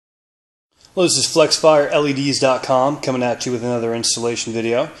Hello, this is FlexfireLEDs.com coming at you with another installation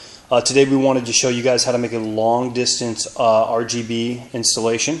video. Today we wanted to show you guys how to make a long distance RGB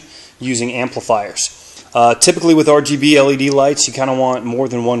installation using amplifiers. Typically with RGB LED lights you kind of want more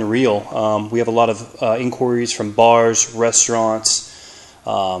than one reel. We have a lot of inquiries from bars, restaurants,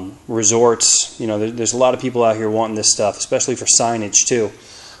 resorts. You know, there's a lot of people out here wanting this stuff, especially for signage too.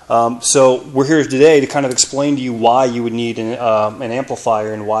 So we're here today to kind of explain to you why you would need an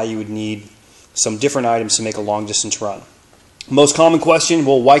amplifier and why you would need some different items to make a long distance run. Most common question,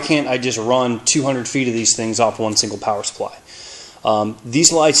 well, why can't I just run 200 feet of these things off one single power supply?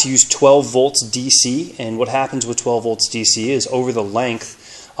 These lights use 12 volts DC, and what happens with 12 volts DC is over the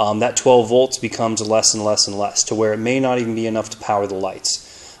length that 12 volts becomes less and less and less to where it may not even be enough to power the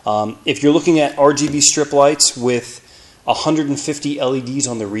lights. If you're looking at RGB strip lights with 150 LEDs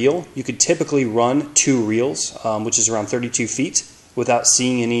on the reel, you could typically run 2 reels, which is around 32 feet, without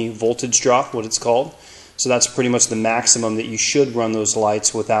seeing any voltage drop, what it's called. So that's pretty much the maximum that you should run those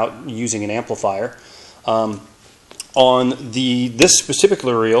lights without using an amplifier. On this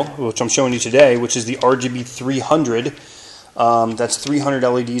particular reel, which I'm showing you today, which is the RGB 300, that's 300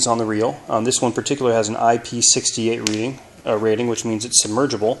 LEDs on the reel. This one particular has an IP68 rating, which means it's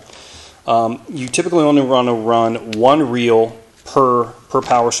submergible. You typically only want to run 1 reel per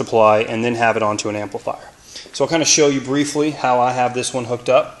power supply and then have it onto an amplifier. So I'll kind of show you briefly how I have this one hooked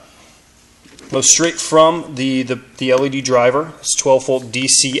up. Go straight from the LED driver, it's 12 volt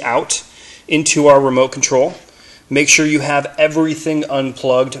DC out, into our remote control. Make sure you have everything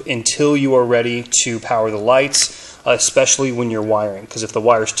unplugged until you are ready to power the lights, especially when you're wiring, because if the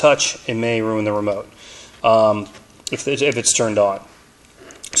wires touch, it may ruin the remote if it's turned on.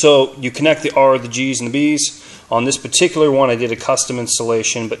 So you connect the R, the G's, and the B's. On this particular one I did a custom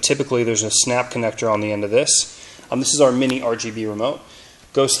installation, but typically there's a snap connector on the end of this. This is our mini RGB remote.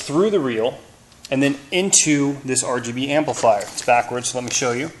 Goes through the reel and then into this RGB amplifier. It's backwards, so let me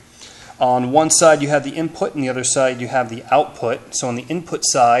show you. On one side you have the input, and the other side you have the output. So on the input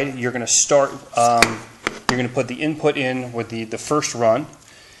side you're going to start, you're going to put the input in with the first run,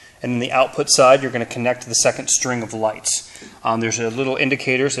 and then the output side you're going to connect to the second string of lights. There's a little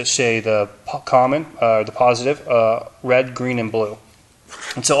indicators that say the common, the positive, red, green, and blue.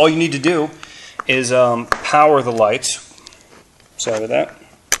 And so all you need to do is power the lights. Sorry about that.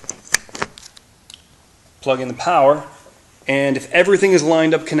 Plug in the power, and if everything is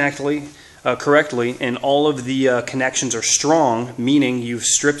lined up correctly and all of the connections are strong, meaning you've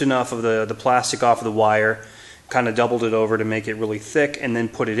stripped enough of the plastic off of the wire, kind of doubled it over to make it really thick, and then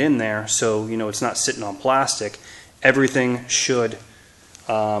put it in there so you know it's not sitting on plastic, everything should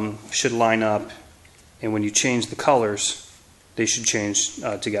line up, and when you change the colors they should change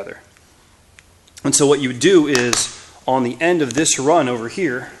together. And so what you would do is on the end of this run over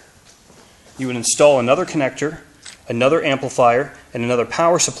here you would install another connector, another amplifier, and another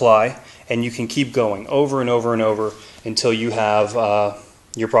power supply, and you can keep going over and over and over until you have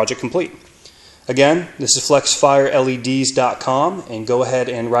your project complete. Again, this is FlexfireLEDs.com, and go ahead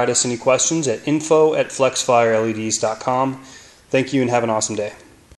and write us any questions at info@FlexfireLEDs.com. Thank you and have an awesome day.